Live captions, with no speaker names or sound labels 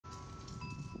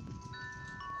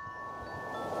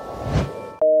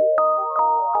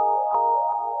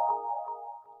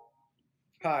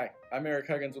I'm Eric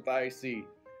Huggins with IAC,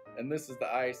 and this is the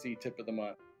IAC Tip of the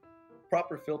Month.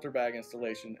 Proper filter bag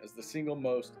installation is the single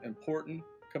most important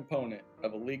component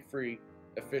of a leak-free,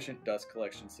 efficient dust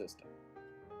collection system.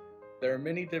 There are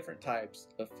many different types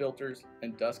of filters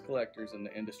and dust collectors in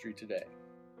the industry today.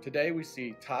 Today we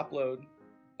see top-load,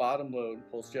 bottom-load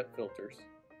pulse jet filters,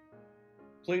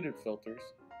 pleated filters,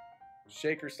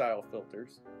 shaker-style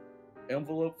filters,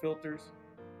 envelope filters,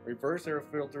 reverse air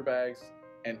filter bags,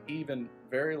 and even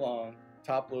very long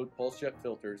top-load pulse jet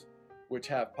filters which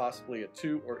have possibly a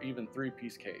 2 or even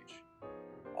 3-piece cage.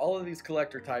 All of these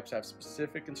collector types have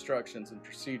specific instructions and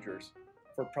procedures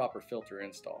for proper filter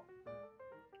install.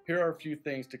 Here are a few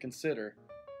things to consider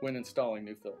when installing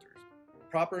new filters.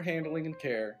 Proper handling and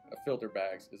care of filter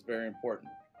bags is very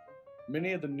important.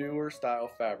 Many of the newer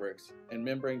style fabrics and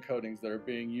membrane coatings that are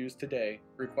being used today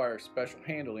require special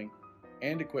handling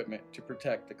and equipment to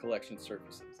protect the collection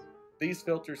surfaces. These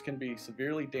filters can be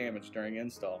severely damaged during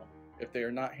install if they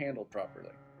are not handled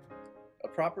properly. A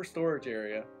proper storage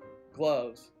area,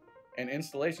 gloves, and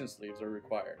installation sleeves are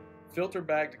required. Filter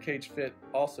bag to cage fit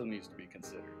also needs to be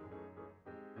considered.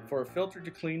 For a filter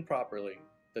to clean properly,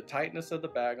 the tightness of the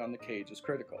bag on the cage is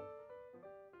critical.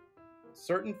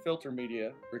 Certain filter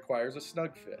media requires a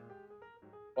snug fit,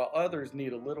 while others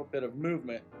need a little bit of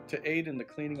movement to aid in the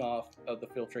cleaning off of the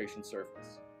filtration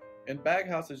surface. In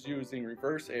baghouses using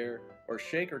reverse air or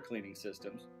shaker cleaning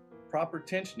systems, proper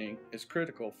tensioning is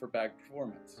critical for bag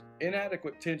performance.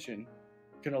 Inadequate tension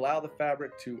can allow the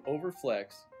fabric to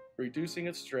overflex, reducing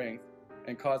its strength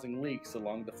and causing leaks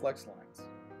along the flex lines.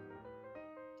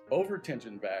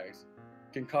 Over-tensioned bags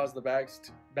can cause the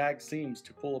bag seams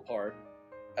to pull apart,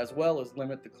 as well as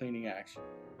limit the cleaning action.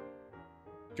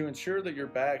 To ensure that your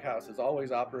baghouse is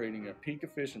always operating at peak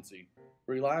efficiency,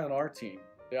 rely on our team,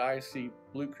 the IAC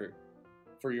Blue Crew,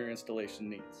 for your installation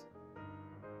needs.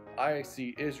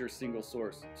 IAC is your single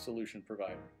source solution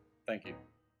provider. Thank you.